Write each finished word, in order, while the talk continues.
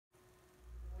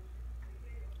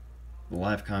The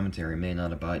live commentary may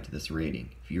not abide to this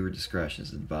rating. Viewer discretion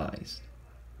is advised.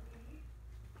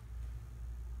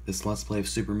 This Let's Play of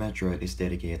Super Metroid is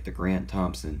dedicated to Grant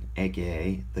Thompson,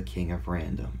 aka the King of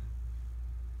Random.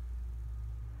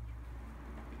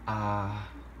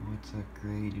 What's a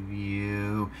great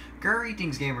view?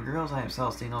 Greetings, gamer girls. I am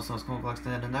Celestine, also known as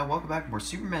Clona, and now welcome back to more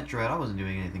Super Metroid. I wasn't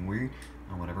doing anything weird.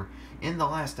 Oh, whatever. In the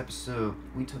last episode,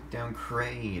 we took down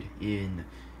Kraid in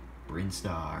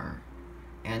Brinstar.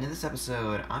 And in this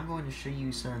episode, I'm going to show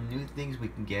you some new things we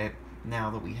can get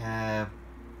now that we have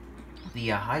the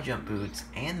high jump boots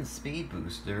and the speed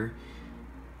booster.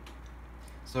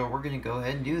 So we're going to go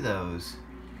ahead and do those.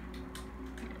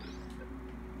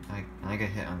 I got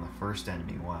hit on the first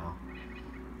enemy, wow.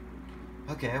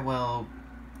 Okay, well,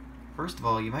 first of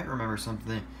all, you might remember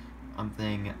something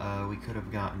we could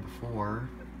have gotten before.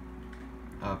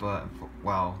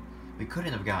 Well, we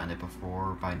couldn't have gotten it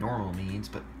before by normal means,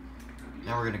 but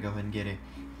now we're going to go ahead and get it.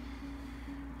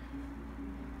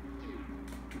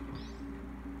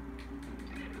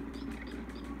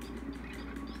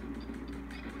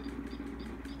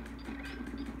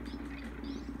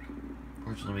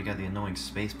 Fortunately, we got the annoying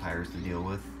space pirates to deal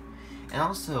with. And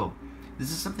also,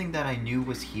 this is something that I knew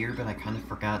was here, but I kind of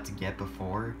forgot to get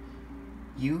before.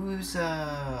 Use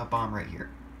a bomb right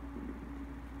here.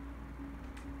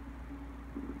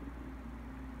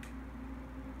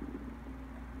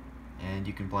 And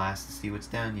you can blast to see what's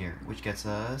down here, which gets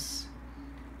us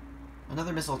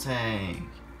another missile tank.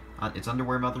 It's under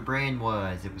where Mother Brain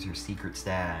was. It was her secret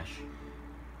stash.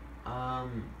 I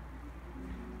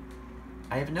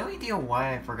have no idea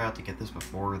why I forgot to get this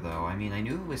before, though. I mean, I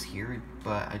knew it was here,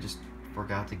 but I just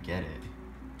forgot to get it.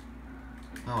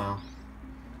 Oh well.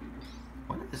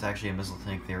 Why not there's actually a missile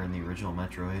tank there in the original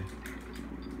Metroid?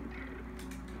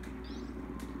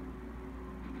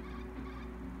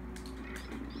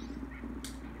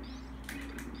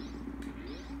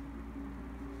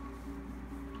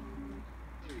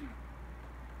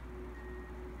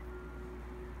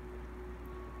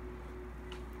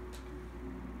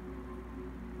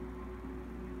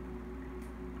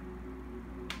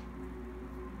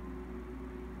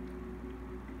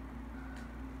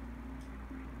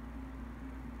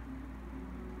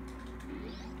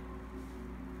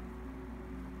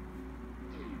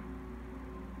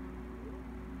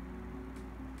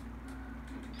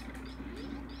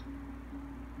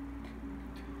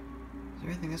 Is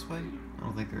there anything this way? I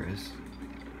don't think there is.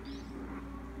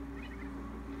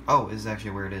 Oh, this is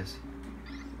actually where it is.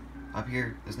 Up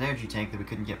here, there's an energy tank that we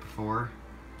couldn't get before.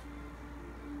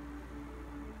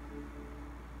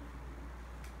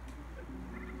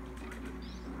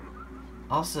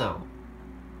 Also,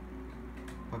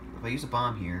 if I use a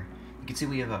bomb here, you can see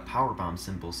we have power bomb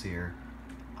symbols here.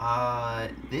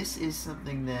 This is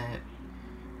something that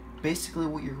basically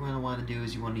what you're going to want to do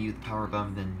is you want to use the power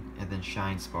bomb and then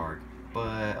shine spark.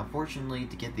 But unfortunately,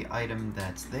 to get the item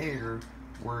that's there,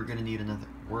 we're gonna need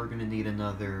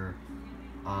another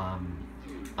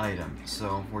item.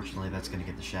 So unfortunately, that's gonna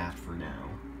get the shaft for now.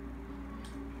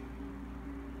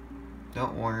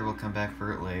 Don't worry, we'll come back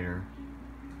for it later.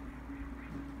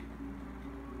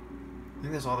 I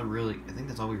think that's all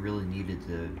we really needed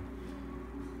to.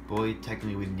 Boy,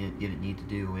 technically we didn't need to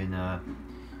do in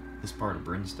this part of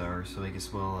Brinstar. So I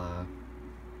guess we'll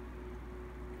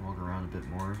walk around a bit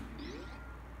more.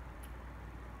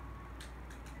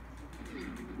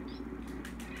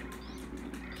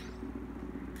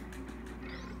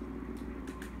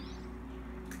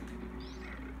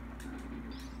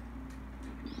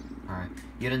 Alright,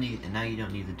 now you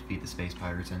don't need to defeat the space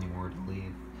pirates anymore to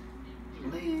leave.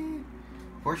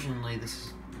 Fortunately,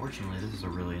 this is a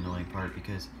really annoying part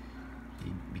because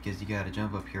you gotta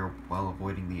jump up here while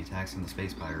avoiding the attacks from the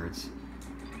space pirates.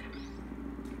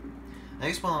 I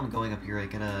guess while I'm going up here, I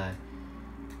gotta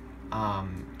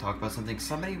talk about something.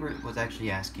 Somebody was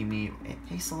actually asking me,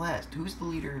 "Hey Celeste, who's the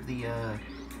leader of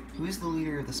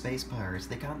the space pirates?"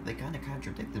 They kind of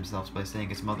contradict themselves by saying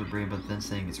it's Mother Brain, but then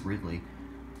saying it's Ridley.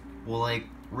 Well, like,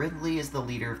 Ridley is the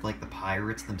leader of, like, the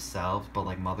pirates themselves, but,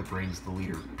 like, Mother Brain is the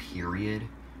leader, period.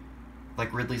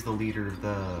 Like, Ridley's the leader of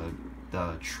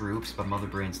the troops, but Mother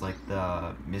Brain's, like,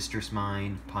 the mistress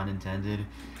mind, pun intended,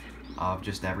 of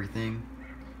just everything.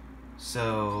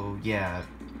 So, yeah,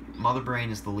 Mother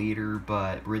Brain is the leader,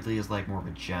 but Ridley is, like, more of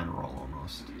a general,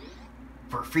 almost.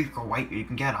 For a free white you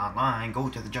can get online, go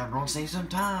to the general and save some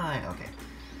time! Okay.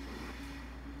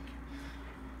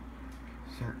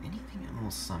 Is there anything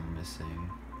else I'm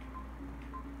missing?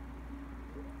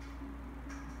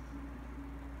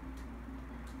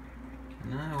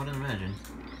 No, I wouldn't imagine.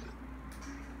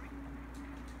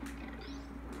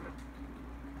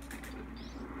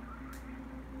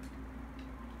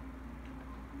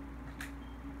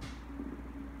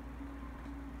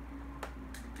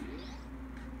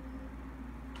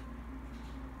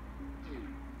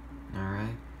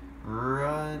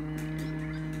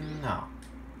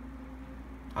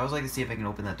 I always like to see if I can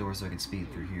open that door so I can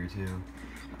speed through here too.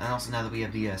 And also now that we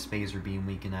have the Spazer Beam,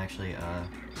 we can actually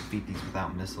defeat these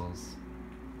without missiles.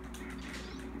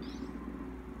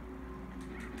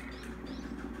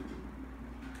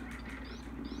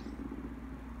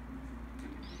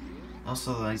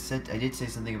 Also, I did say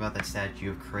something about that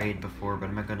statue of Kraid before, but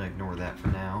I'm not gonna ignore that for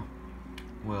now.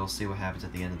 We'll see what happens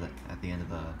at the end of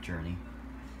the journey.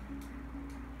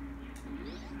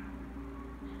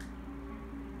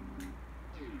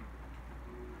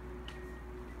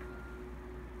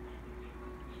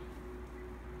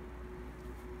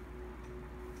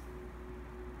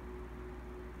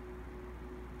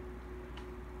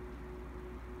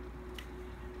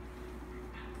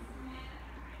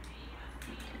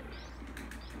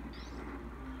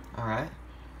 Alright.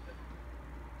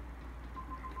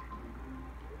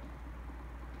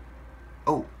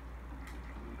 Oh!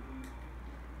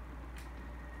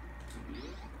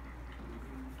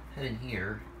 Head in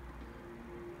here.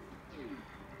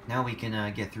 Now we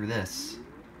can get through this.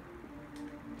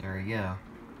 There we go.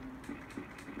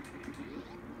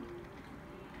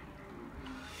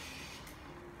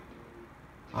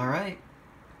 Alright.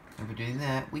 After doing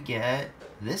that, we get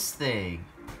this thing.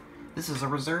 This is a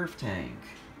reserve tank.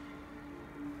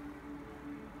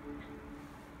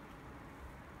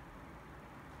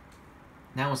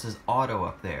 Now it says auto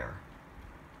up there.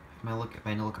 If I look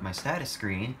at my status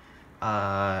screen,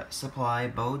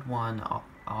 supply mode 1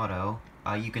 auto.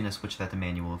 You can switch that to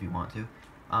manual if you want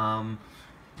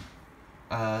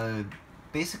to.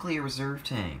 Basically a reserve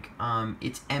tank.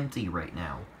 It's empty right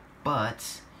now,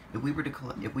 but if we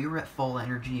were at full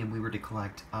energy and we were to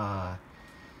collect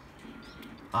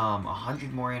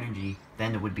 100 more energy,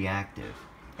 then it would be active.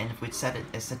 And if it's set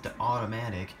to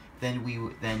automatic,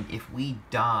 then if we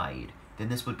died, then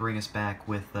this would bring us back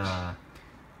with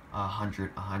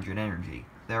 100 energy.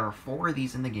 There are 4 of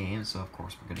these in the game, so of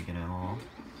course we're gonna get them all.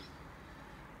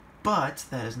 But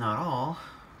that is not all.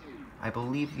 I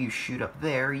believe you shoot up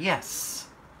there. Yes.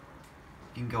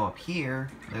 You can go up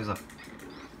here. There's a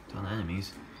ton of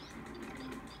enemies.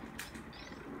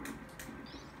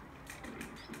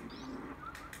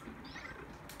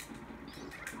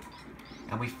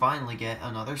 And we finally get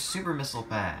another super missile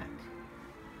pack.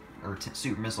 Or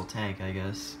super missile tank, I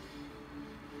guess.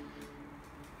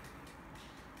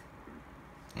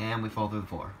 And we fall through the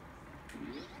floor.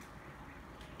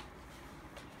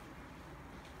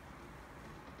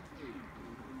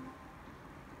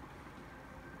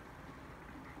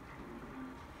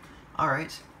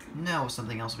 Alright, now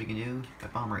something else we can do.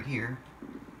 That bomb right here.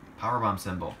 Power bomb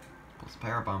symbol. Pulls the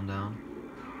power bomb down.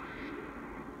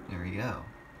 There we go.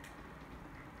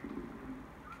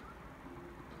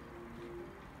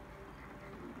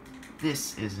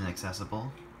 This is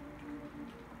inaccessible.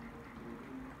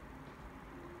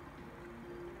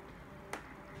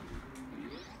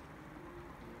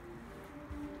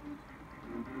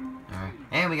 Alright,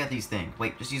 and we got these things.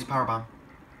 Wait, just use a power bomb.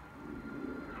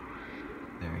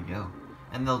 There we go.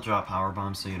 And they'll drop power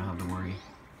bombs so you don't have to worry.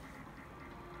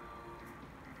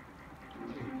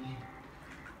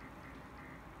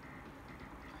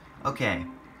 Okay.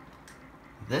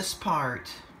 This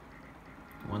part,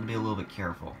 I want to be a little bit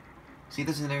careful. See,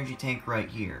 there's an energy tank right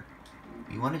here.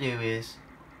 What you want to do is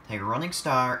take a running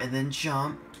star and then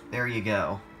jump. There you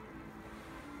go.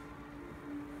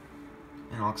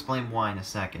 And I'll explain why in a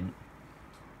second.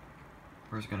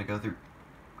 We're just going to go through...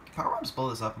 Can power bombs blow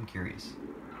this up? I'm curious.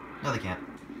 No, they can't.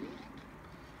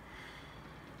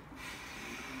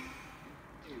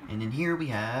 And in here we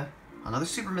have another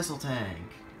super missile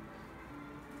tank.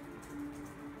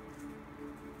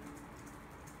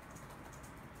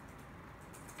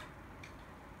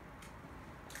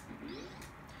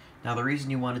 Now the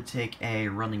reason you want to take a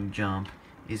running jump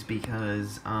is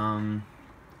because, right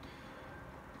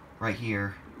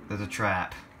here, there's a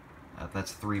trap.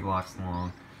 That's 3 blocks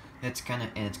long. It's kind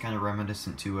of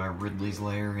reminiscent to Ridley's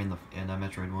lair in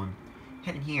Metroid 1.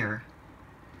 Heading here,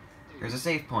 there's a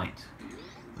save point.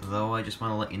 Though I just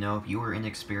want to let you know, if you are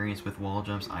inexperienced with wall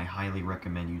jumps, I highly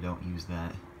recommend you don't use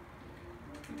that.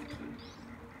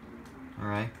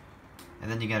 Alright, and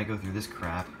then you gotta go through this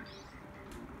crap.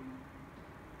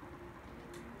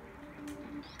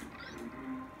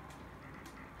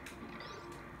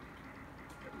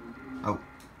 Oh.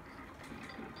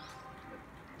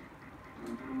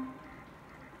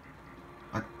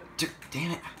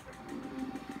 Damn it.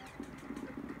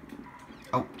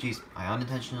 Oh, jeez. I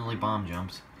unintentionally bomb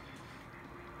jumped.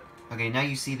 Okay, now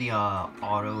you see the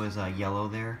auto is yellow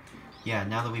there. Yeah,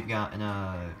 now that we've got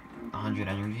 100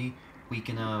 energy, we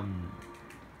can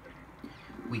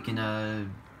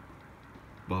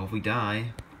well, if we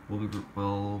die,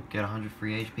 we'll get 100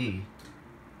 free HP.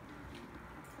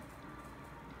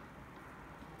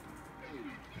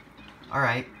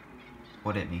 Alright.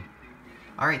 What hit me?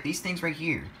 Alright, these things right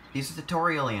here. These are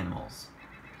tutorial animals.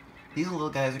 These little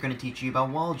guys are going to teach you about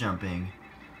wall jumping.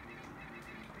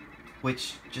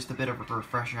 Which, just a bit of a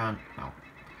refresher on... No.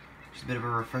 Just a bit of a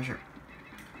refresher.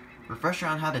 Refresher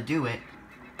on how to do it.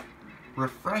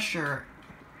 Refresher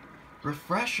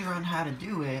on how to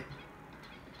do it.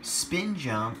 Spin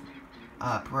jump.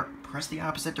 Press the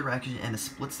opposite direction, and a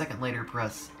split second later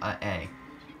press A.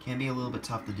 Can be a little bit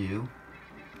tough to do.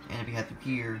 And if you head through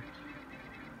here,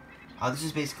 this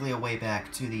is basically a way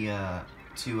back to the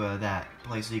that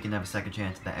place so you can have a second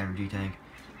chance at that energy tank.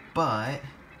 But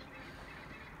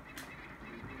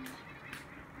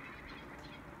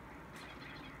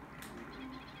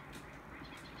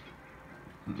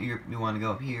you want to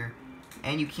go up here,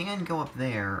 and you can go up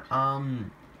there.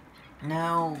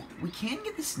 Now we can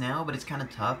get this now, but it's kind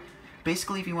of tough.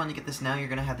 Basically, if you want to get this now, you're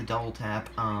gonna have to double tap.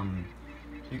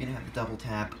 You're gonna have to double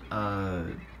tap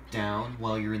down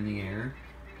while you're in the air.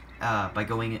 By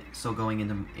going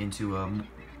into a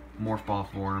morph ball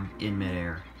form in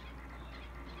midair.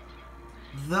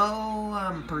 Though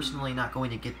I'm personally not going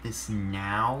to get this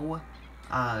now,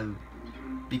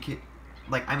 because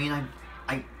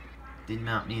I did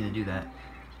not mean to do that.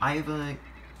 I've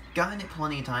gotten it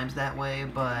plenty of times that way,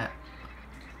 but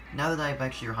now that I've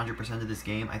actually 100% of this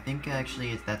game, I think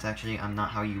that's actually not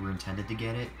how you were intended to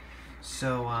get it.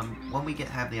 So when we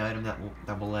have the item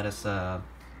that will let us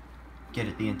get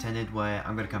it the intended way,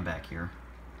 I'm gonna come back here.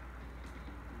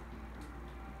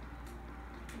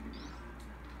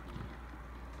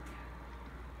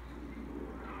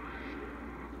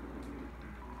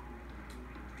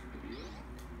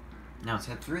 Now let's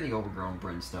head through the overgrown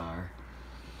Brinstar.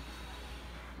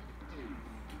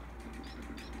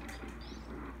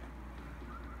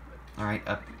 Alright,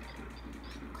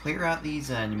 clear out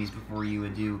these enemies before you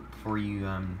do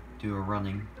a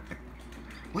running.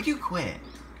 Would you quit?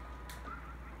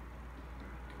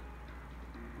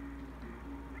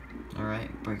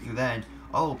 Alright, break through that.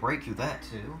 Oh, break through that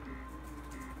too.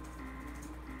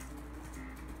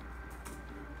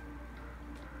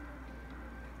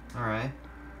 Alright.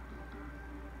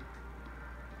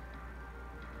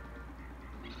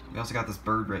 We also got this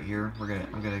bird right here. I'm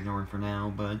gonna ignore it for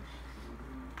now, but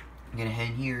I'm gonna head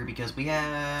in here because we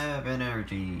have an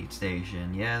energy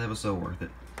station. Yeah, that was so worth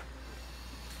it.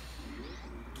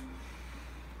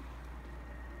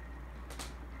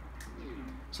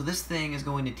 So this thing is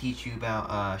going to teach you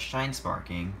about shine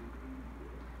sparking.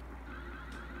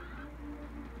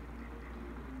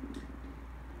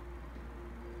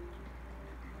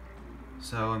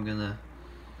 So I'm gonna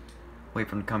wait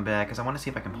for him to come back because I want to see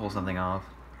if I can pull something off.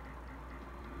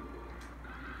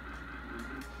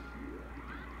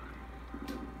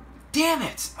 Damn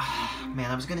it! Man,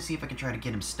 I was gonna see if I can try to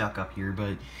get him stuck up here,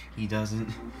 but he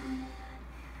doesn't.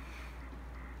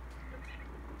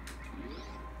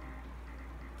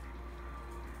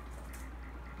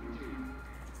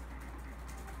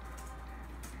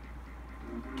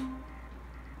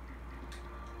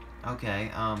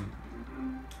 Okay,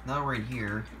 now we're in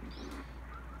here.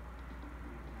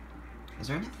 Is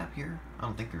there anything up here? I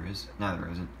don't think there is. No, there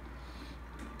isn't.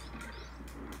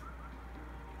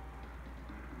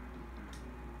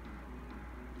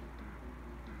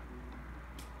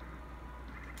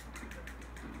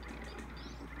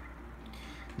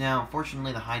 Now,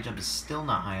 fortunately, the high jump is still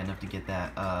not high enough to get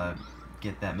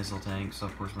that missile tank, so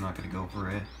of course we're not going to go for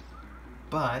it.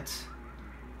 But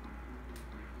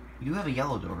we do have a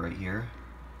yellow door right here.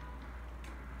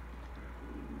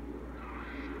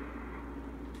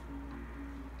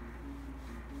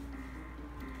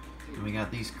 And we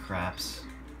got these craps.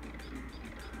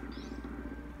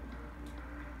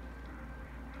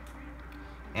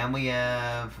 And we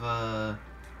have a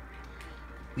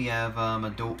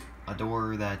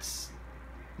door that's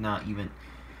not even.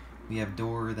 We have a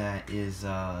door that is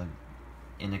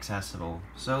inaccessible.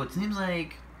 So it seems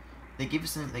like they give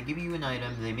you an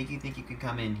item. They make you think you can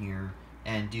come in here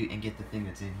and get the thing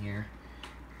that's in here.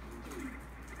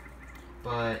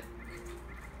 But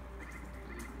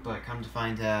come to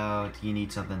find out, you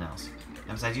need something else.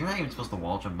 And besides, you're not even supposed to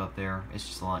wall jump up there. It's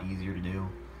just a lot easier to do.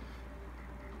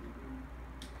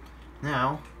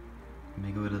 Now, let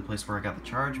me go to the place where I got the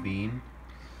charge beam.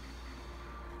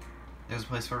 There's a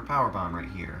place for a power bomb right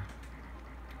here.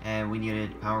 And we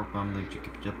needed a power bomb that you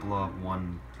could just blow up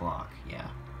one block. Yeah.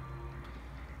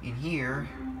 In here,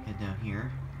 head down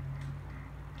here.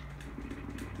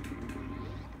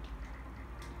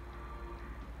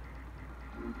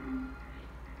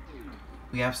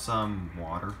 We have some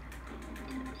water.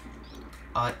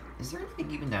 Is there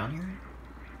anything even down here?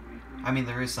 I mean,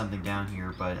 there is something down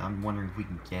here, but I'm wondering if we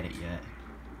can get it yet.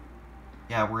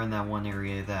 Yeah, we're in that one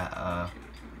area that,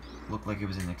 looked like it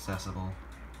was inaccessible.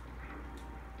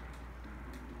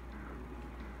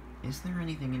 Is there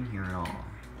anything in here at all?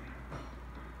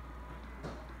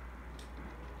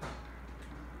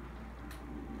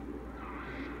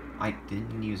 I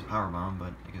didn't use a power bomb,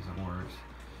 but I guess it works.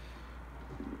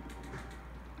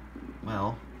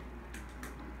 Well,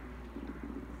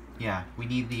 yeah, we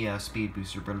need the speed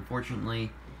booster, but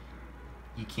unfortunately,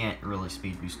 you can't really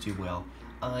speed boost too well.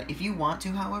 If you want to,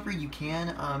 however, you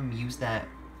can use that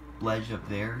ledge up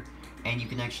there, and you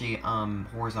can actually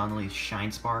horizontally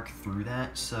shine spark through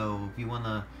that. So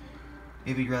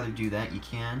if you'd rather do that, you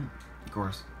can. Of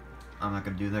course, I'm not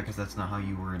gonna do that because that's not how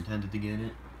you were intended to get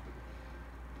it.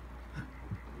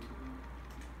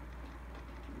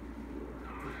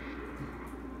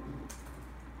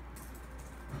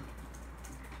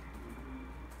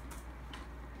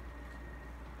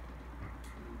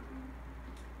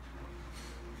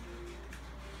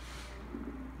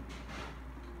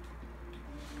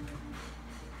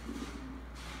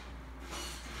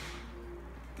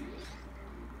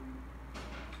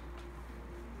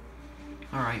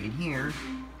 Alright, in here,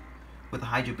 with the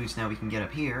Hydro Boost now we can get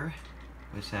up here,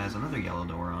 which has another yellow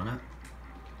door on it.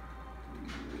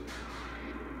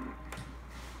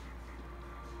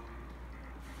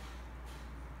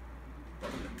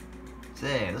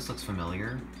 Say, this looks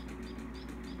familiar.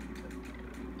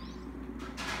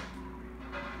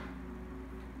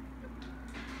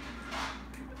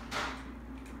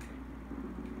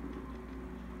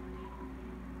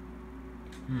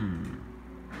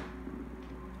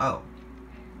 Oh.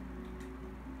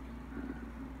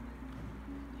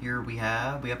 Here we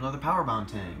have another power bomb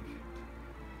tank.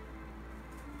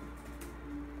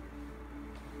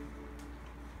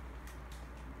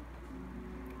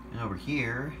 And over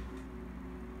here,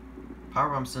 power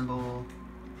bomb symbol.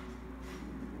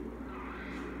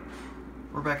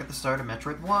 We're back at the start of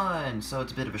Metroid 1, so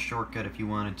it's a bit of a shortcut if you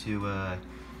wanted to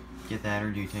get that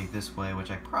energy tank this way, which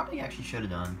I probably actually should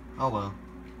have done. Oh well,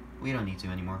 we don't need to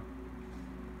anymore.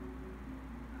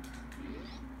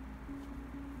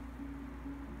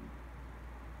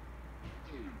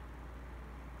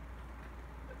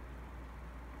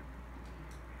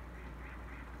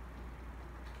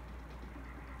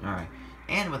 Alright,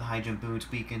 and with high jump boots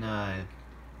we can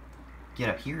get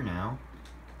up here now,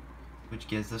 which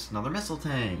gives us another missile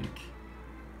tank.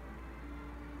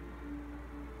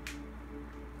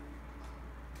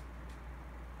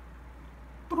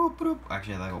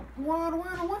 Actually, I go, what?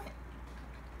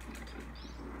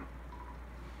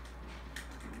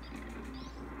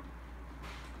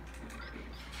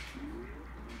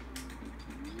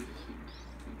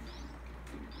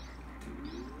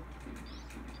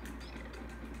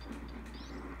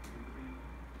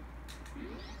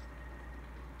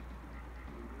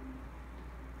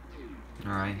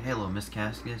 Alright, hello, Miss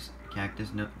Cactus,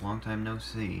 no, long time no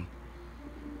see.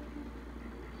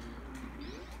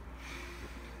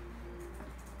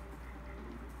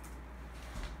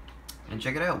 And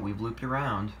check it out, we've looped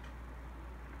around.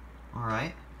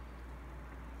 Alright.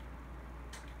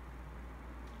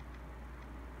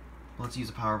 Let's use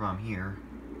a power bomb here.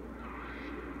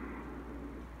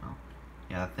 Oh.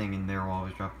 Yeah, that thing in there will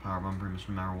always drop a power bomb pretty much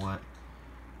no matter what.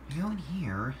 You go in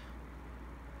here.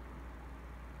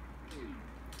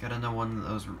 Gotta know one of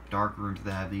those dark rooms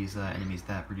that have these enemies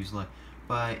that produce light.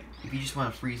 But if you just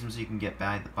want to freeze them so you can get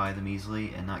by them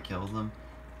easily and not kill them,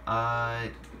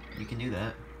 you can do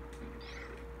that.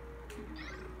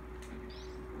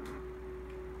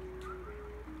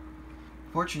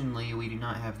 Fortunately, we do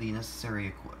not have the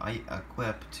necessary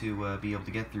equip to be able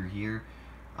to get through here.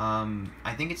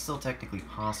 I think it's still technically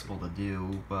possible to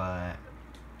do, but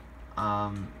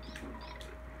I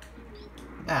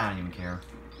don't even care.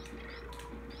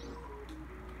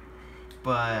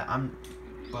 But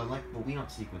we don't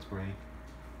sequence break.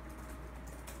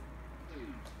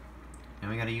 And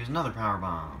we gotta use another power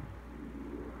bomb.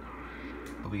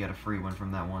 But we got a free one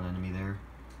from that one enemy there.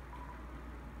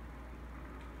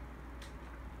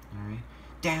 Alright.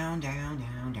 Down, down,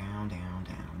 down, down, down,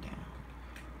 down,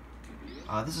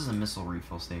 down. This is a missile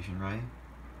refill station, right?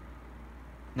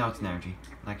 No, it's an energy.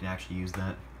 I can actually use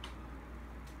that.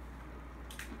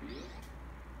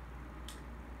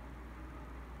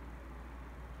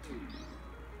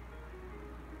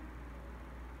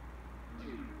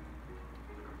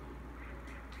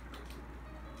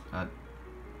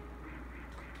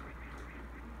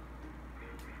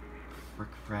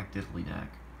 Frack diddly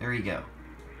deck. There you go.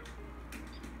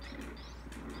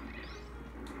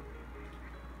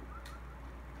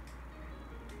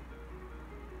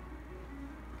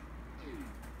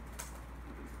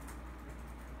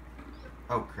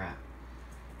 Oh crap.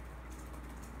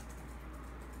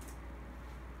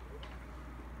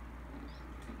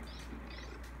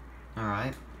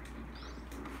 Alright.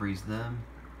 Freeze them.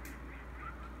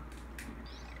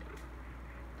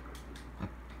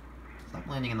 Stop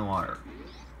landing in the water.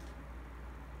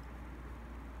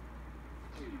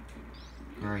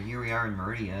 Alright, here we are in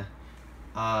Meridia.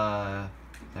 There's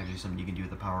actually something you can do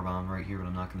with the power bomb right here, but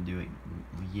I'm not going to do it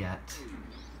yet.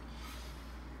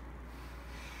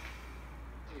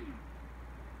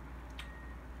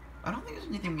 I don't think there's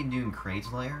anything we can do in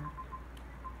Kraid's lair.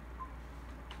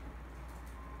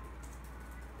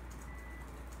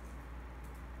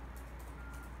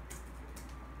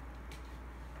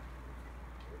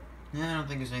 Yeah, I don't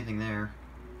think there's anything there.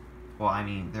 Well, I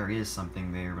mean, there is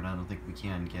something there, but I don't think we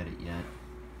can get it yet.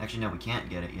 Actually, no, we can't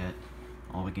get it yet.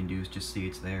 All we can do is just see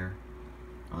it's there.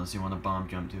 Unless you want to bomb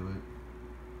jump to it.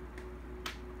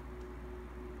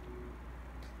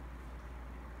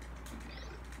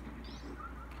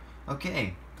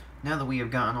 Okay, now that we have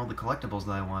gotten all the collectibles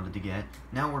that I wanted to get,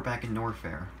 now we're back in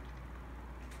Norfair.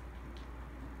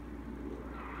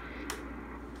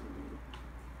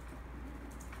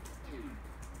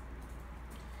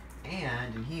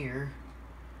 And in here,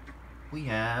 we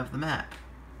have the map.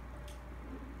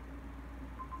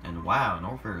 And wow,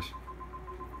 Norfair's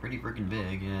pretty freaking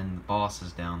big, and the boss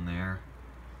is down there.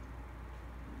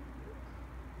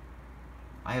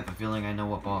 I have a feeling I know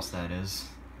what boss that is.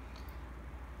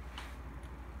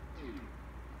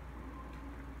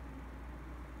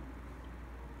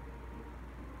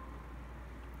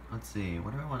 Let's see,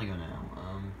 where do I want to go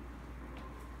now?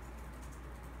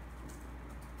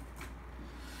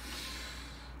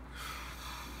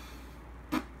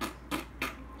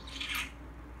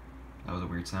 That was a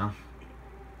weird sound.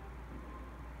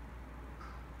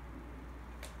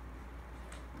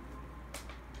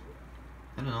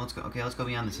 I don't know, let's go. Okay, let's go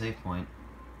beyond the save point.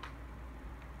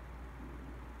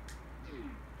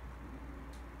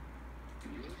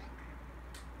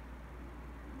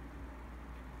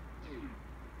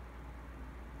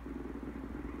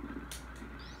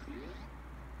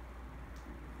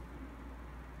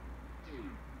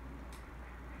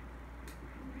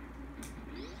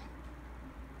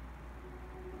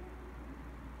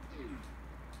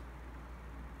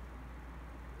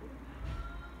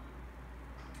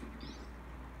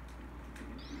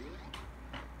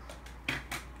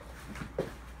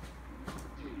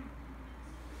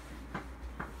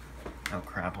 Oh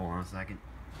crap, hold on a second.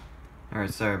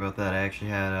 Alright, sorry about that. I actually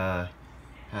had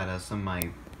some of my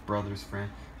brother's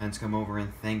friends come over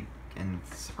and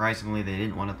surprisingly they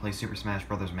didn't want to play Super Smash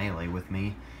Bros. Melee with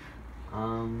me. This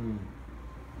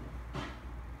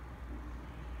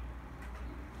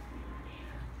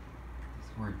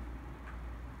word.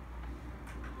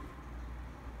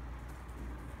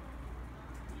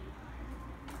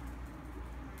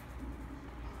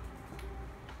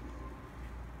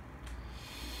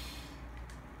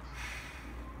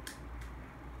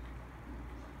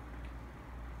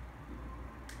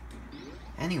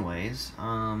 Anyways, is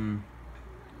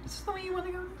this the way you want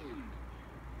to go?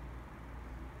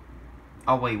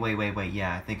 Oh, wait,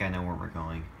 yeah, I think I know where we're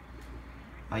going.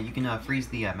 You can, freeze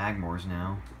the, Magmors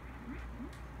now.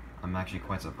 I'm actually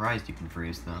quite surprised you can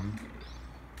freeze them.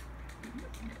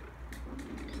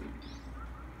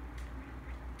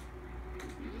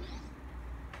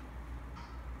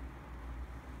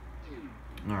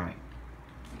 Alright.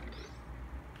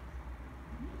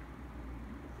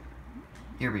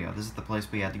 Here we go. This is the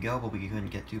place we had to go, but we couldn't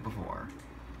get to before.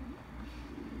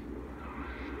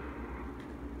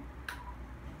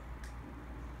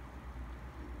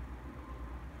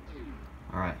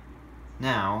 Alright.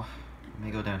 Now, let me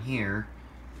go down here.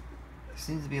 There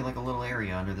seems to be like a little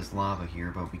area under this lava here,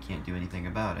 but we can't do anything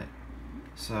about it.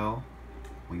 So,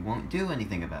 we won't do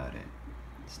anything about it.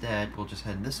 Instead, we'll just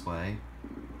head this way.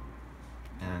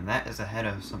 And that is ahead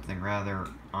of something rather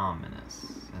ominous.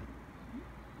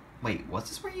 Wait, what's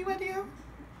this where you had to go?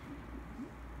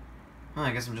 Oh,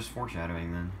 I guess I'm just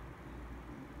foreshadowing then.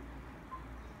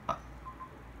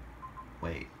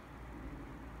 Wait.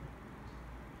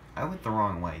 I went the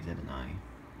wrong way, didn't I?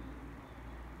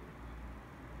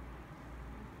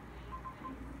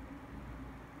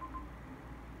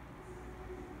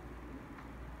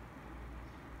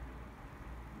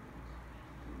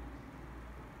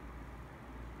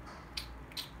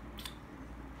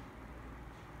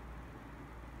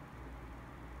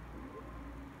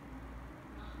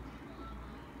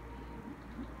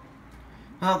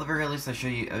 Well, at the very least I showed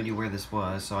you where this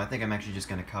was, so I think I'm actually just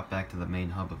going to cut back to the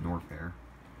main hub of Norfair.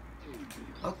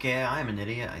 Okay, I'm an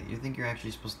idiot. You think you're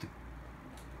actually supposed to...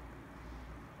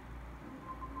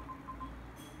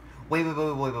 Wait,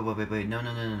 no,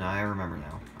 I remember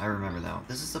now.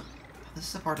 This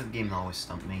is a part of the game that always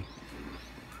stumped me.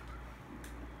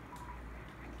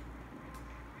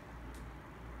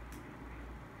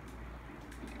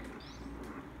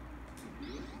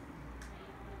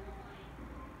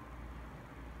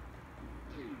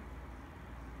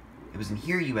 was in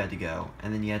here you had to go,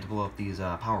 and then you had to blow up these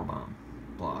power bomb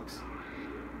blocks.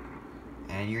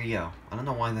 And here you go. I don't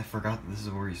know why I forgot that this is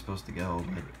where you're supposed to go,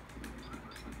 but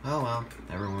oh well,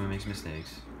 everyone makes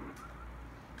mistakes.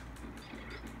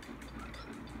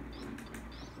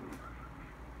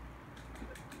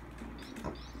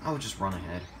 Oh, I would just run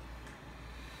ahead.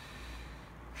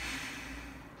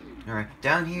 Alright,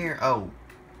 down here. Oh,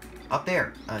 up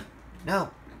there.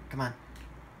 No, come on.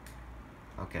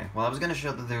 Okay. Well, I was gonna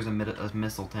show that there's a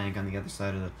missile tank on the other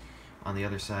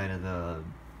side of the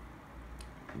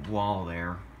wall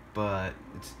there, but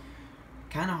it's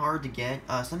kind of hard to get.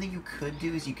 Something you could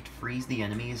do is you could freeze the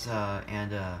enemies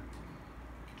and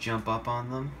jump up on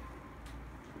them.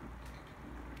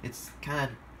 It's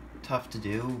kind of tough to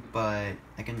do, but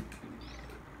I can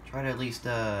try to at least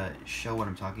show what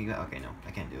I'm talking about. Okay, no,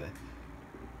 I can't do it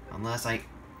unless I.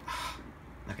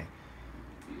 Okay,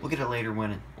 we'll get it later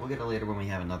when we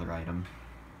have another item.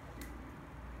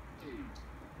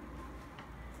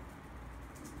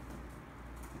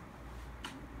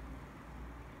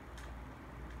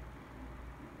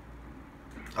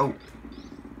 Oh,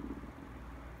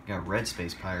 got red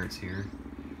space pirates here.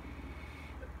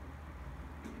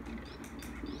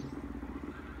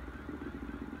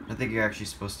 I think you're actually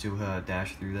supposed to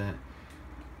dash through that.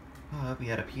 We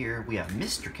had up here, we have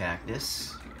Mr.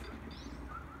 Cactus.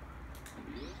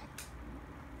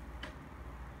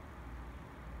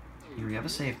 Here we have a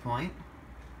save point.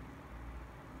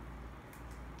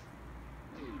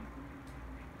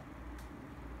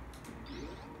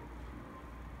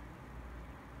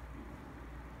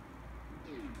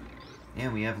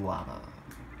 And we have lava.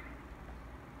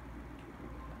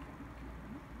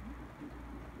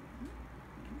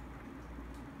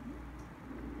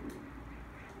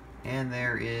 And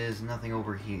there is nothing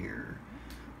over here.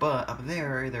 But up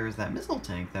there, there's that missile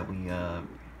tank that we,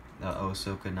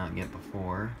 Oso could not get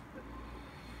before.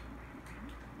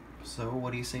 So,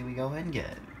 what do you say we go ahead and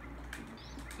get?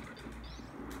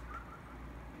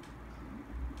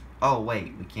 Oh,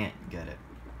 wait, we can't get it.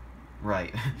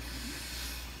 Right.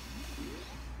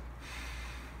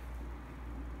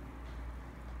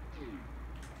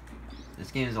 This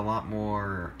game is a lot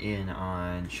more in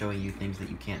on showing you things that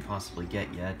you can't possibly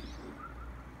get yet.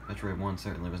 Metroid 1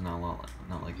 certainly was not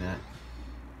like that.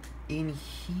 In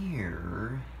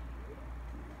here,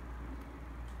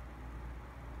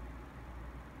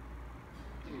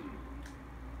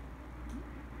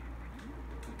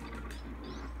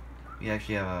 we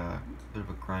actually have a bit of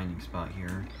a grinding spot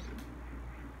here.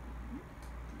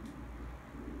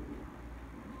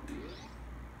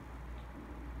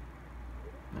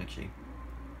 Actually,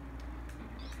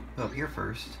 go up here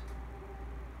first.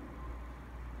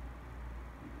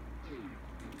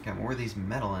 Got more of these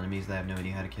metal enemies that I have no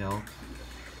idea how to kill.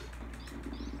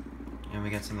 And we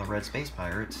got some of the red space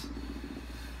pirates.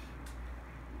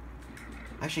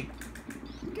 Actually,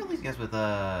 can you kill these guys with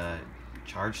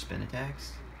charged spin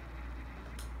attacks?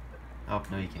 Oh,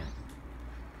 no you can't.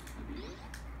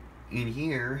 In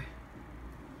here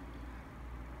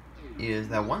is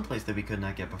that one place that we could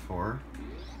not get before.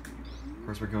 Of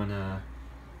course, we're going to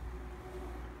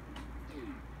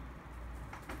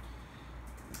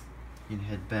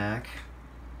head back.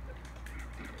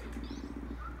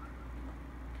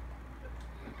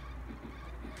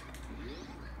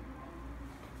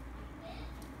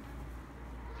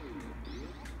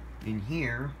 In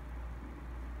here,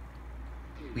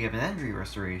 we have an energy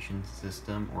restoration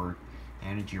system, or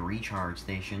energy recharge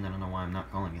station. I don't know why I'm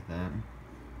not calling it that.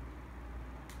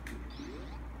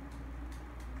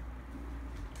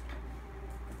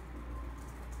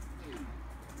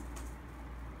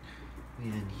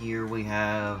 And here we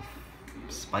have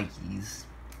spikies,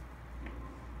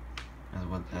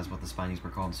 as what the spikies were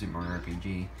called in Super Mario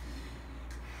RPG.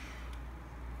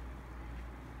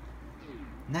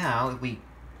 Now, if we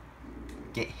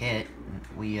get hit,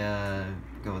 we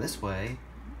go this way.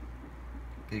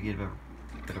 Could get a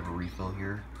bit of a refill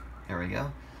here. There we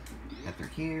go. Get through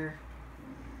here.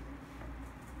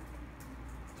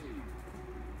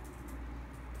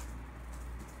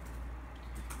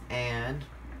 And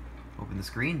open the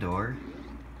screen door.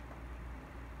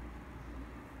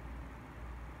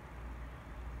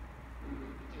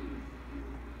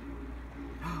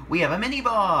 We have a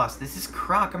mini-boss! This is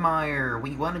Crocomire! What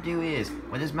you want to do is,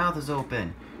 when his mouth is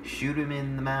open, shoot him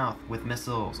in the mouth with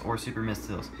missiles, or super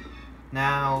missiles.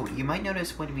 Now, you might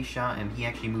notice when we shot him, he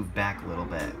actually moved back a little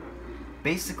bit.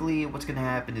 Basically, what's going to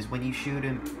happen is when you shoot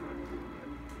him,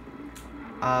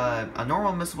 a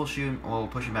normal missile will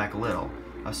push him back a little.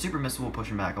 A super missile will push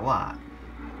him back a lot.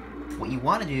 What you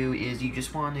want to do is you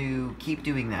just want to keep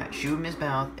doing that. Shoot him in his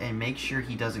mouth and make sure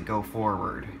he doesn't go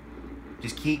forward.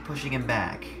 Just keep pushing him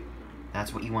back.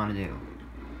 That's what you want to do.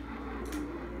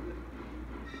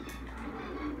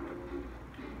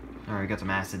 Alright, got some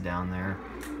acid down there.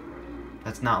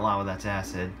 That's not lava, that's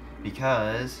acid.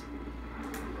 Because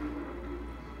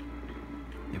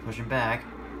you push him back,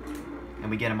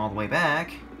 and we get him all the way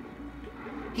back,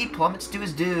 he plummets to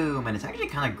his doom, and it's actually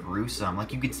kind of gruesome.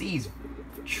 Like, you can see he's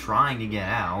trying to get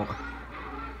out,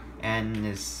 and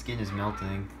his skin is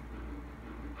melting.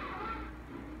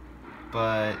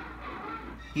 But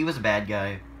he was a bad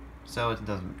guy, so it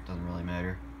doesn't really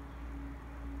matter.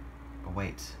 But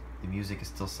wait, the music is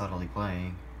still subtly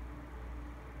playing.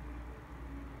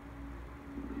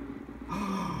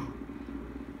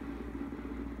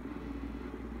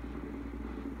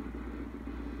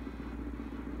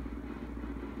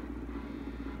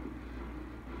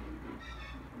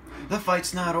 The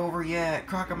fight's not over yet.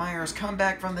 Crocomyre's come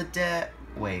back from the dead.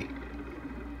 Wait.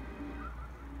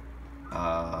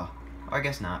 I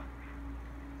guess not.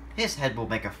 His head will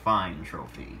make a fine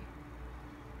trophy.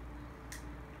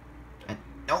 And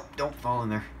nope, don't fall in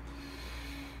there.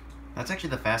 That's actually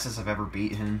the fastest I've ever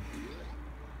beat him.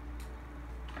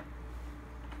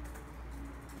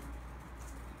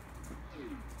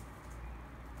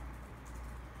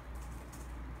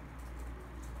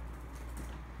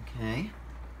 Okay.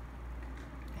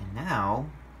 And now,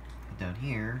 down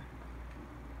here,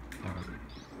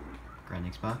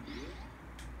 grinding spot.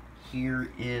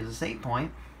 Here is a save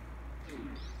point.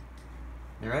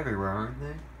 They're everywhere, aren't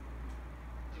they?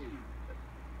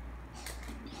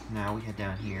 Now we head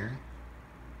down here.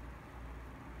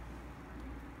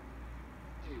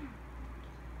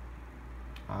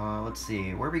 Let's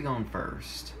see, where are we going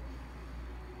first?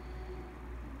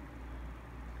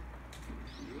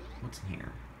 What's in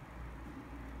here?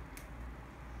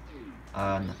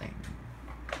 Nothing.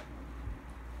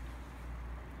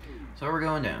 So we're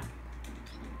going down.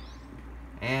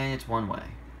 And it's one way.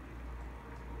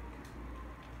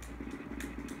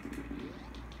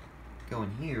 Go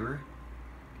in here.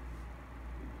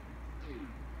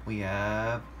 We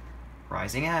have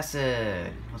rising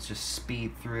acid. Let's just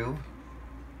speed through.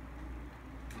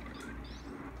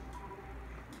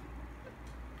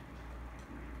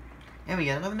 And we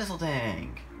got another missile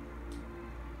tank.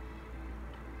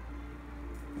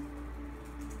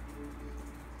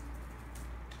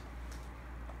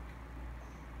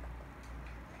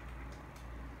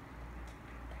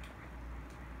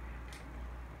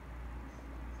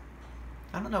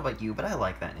 I don't know about you, but I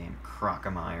like that name,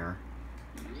 Crocomire.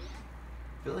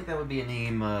 I feel like that would be a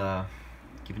name,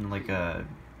 given like an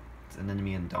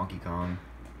enemy in Donkey Kong.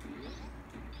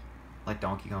 Like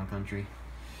Donkey Kong Country.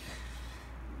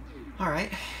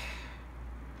 Alright.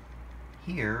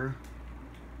 Here.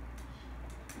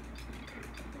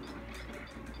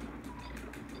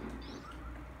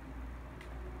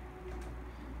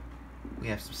 We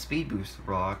have some speed boost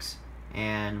blocks,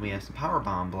 and we have some power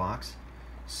bomb blocks.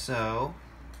 So,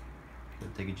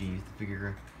 it'll take a genius to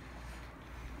figure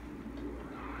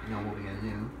out what we gotta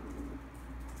do.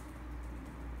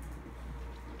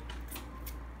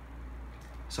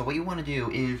 So what you want to do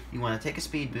is you want to take a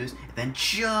speed boost and then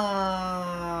jump.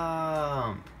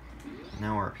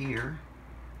 Now we're up here.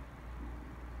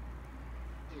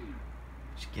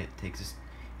 Which takes us,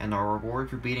 and our reward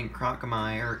for beating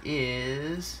Crocomire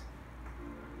is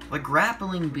the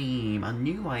grappling beam, a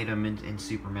new item in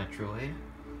Super Metroid.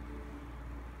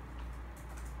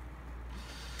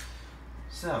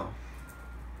 So,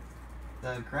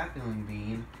 the grappling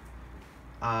beam.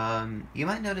 You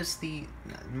might have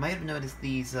noticed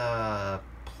these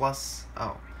plus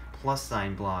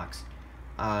sign blocks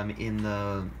in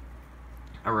the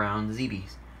around the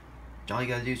ZBs. All you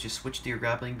gotta do is just switch to your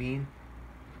grappling beam,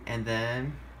 and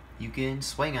then you can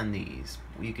swing on these.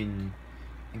 You can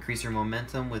increase your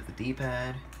momentum with the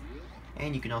D-pad,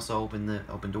 and you can also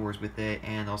open doors with it,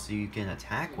 and also you can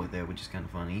attack with it, which is kind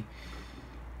of funny.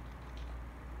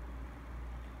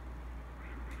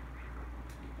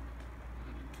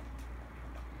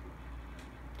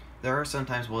 There are some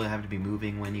times where you have to be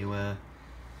moving when you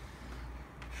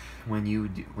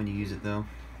use it though.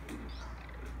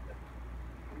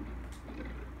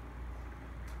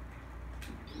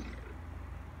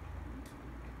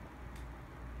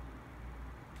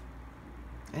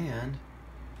 And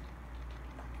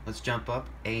let's jump up,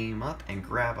 aim up, and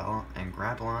grapple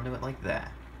onto it like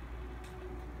that.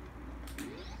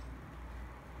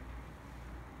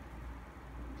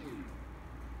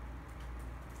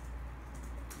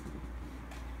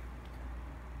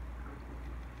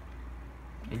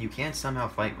 And you can somehow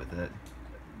fight with it.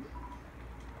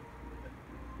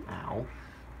 Ow.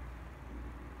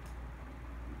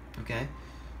 Okay.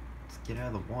 Let's get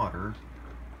out of the water.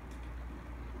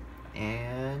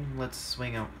 And let's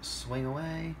swing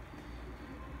away.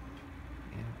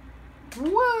 And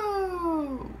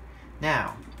whoa!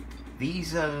 Now,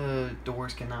 these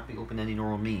doors cannot be opened any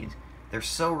normal means. They're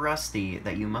so rusty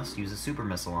that you must use a super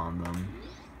missile on them.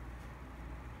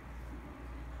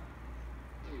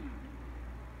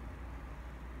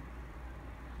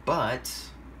 But,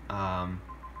 I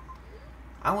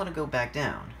want to go back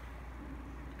down,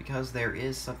 because there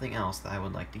is something else that I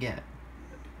would like to get.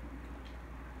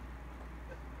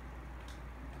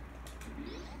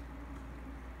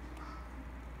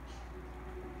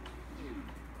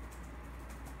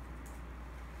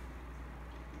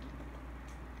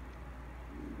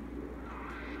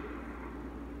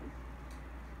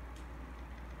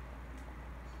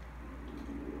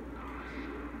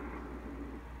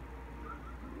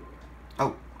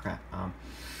 Oh, crap.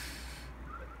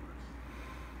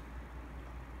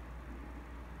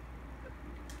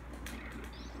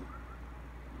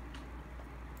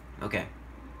 Okay.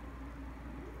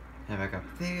 Head back up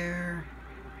there.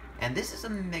 And this is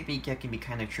something that can be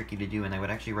kind of tricky to do, and I would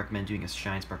actually recommend doing a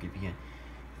Shine Spark if you can.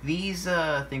 These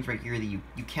things right here, that you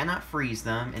cannot freeze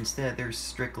them. Instead, they're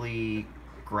strictly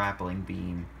grappling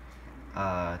beam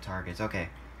targets. Okay.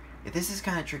 If this is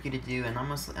kind of tricky to do, and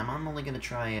I'm only going to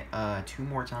try it 2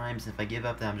 more times. If I give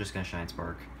up, then I'm just going to Shine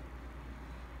Spark.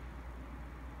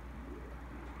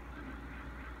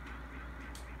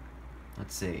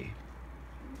 Let's see.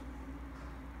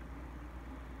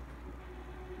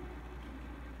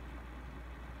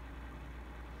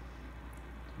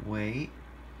 Wait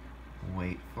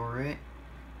for it.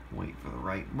 Wait for the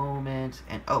right moment.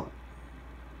 And oh,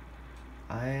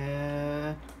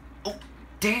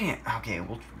 dang it. Okay,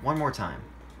 well, one more time.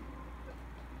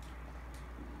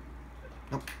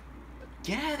 Nope.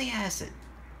 Get out of the acid.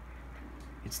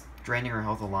 It's draining her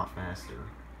health a lot faster.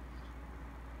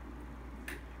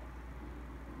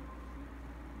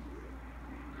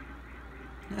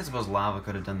 I suppose lava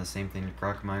could have done the same thing to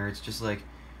Crocomire. It's just like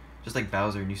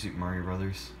Bowser in New Super Mario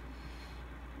Brothers.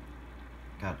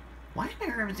 God, why am I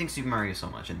referencing Super Mario so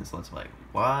much in this Let's Play?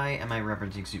 Why am I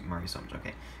referencing Super Mario so much?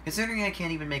 Okay, considering I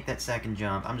can't even make that second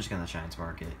jump, I'm just gonna Shine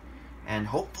Spark it. And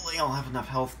hopefully I'll have enough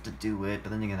health to do it, but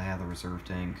then you're gonna have the reserve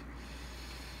tank.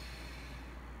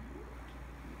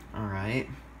 Alright.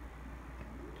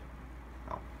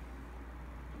 Oh.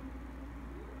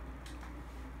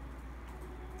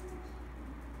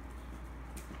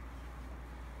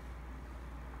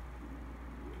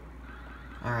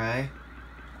 Alright.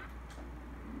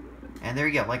 And there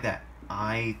you go, like that.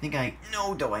 I think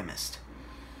no, I missed.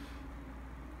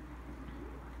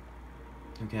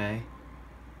 Okay.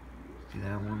 Do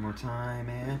that one more time,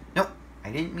 and... Nope!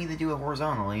 I didn't mean to do it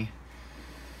horizontally.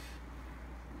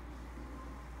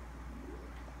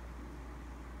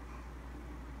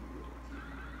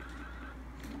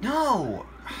 No!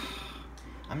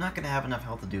 I'm not gonna have enough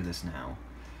health to do this now.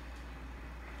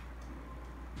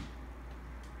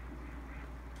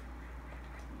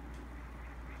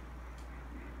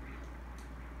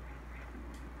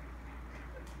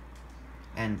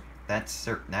 And that's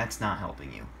not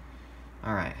helping you.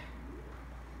 Alright.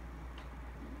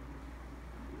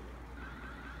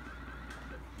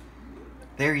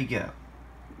 There you go.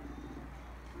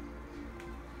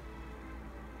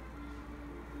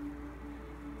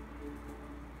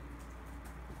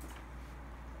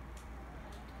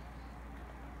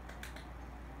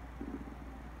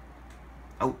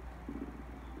 Oh.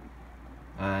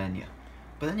 And yeah.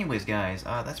 But anyways, guys,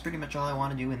 that's pretty much all I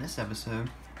want to do in this episode.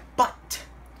 But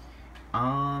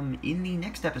in the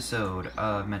next episode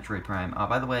of Metroid Prime,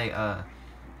 by the way,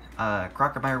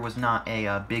 Crocomire was not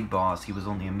a big boss; he was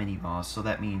only a mini boss. So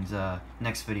that means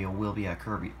next video will be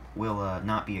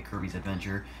not be a Kirby's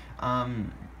Adventure.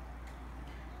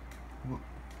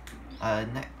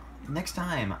 Next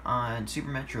time on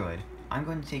Super Metroid, I'm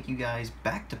going to take you guys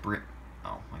back to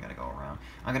Oh, I gotta go around.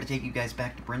 I'm gonna take you guys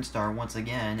back to Brinstar once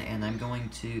again, and I'm going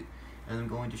to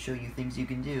show you things you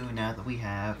can do now that we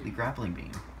have the grappling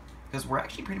beam. Because we're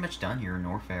actually pretty much done here in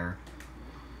Norfair.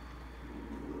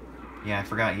 Yeah, I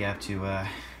forgot you have to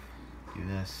do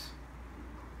this.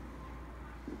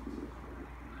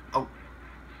 Oh,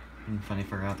 funny,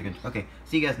 forgot the good. Okay,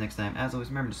 see you guys next time. As always,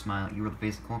 remember to smile. You were the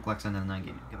face of Clone Comics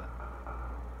Inc. Goodbye.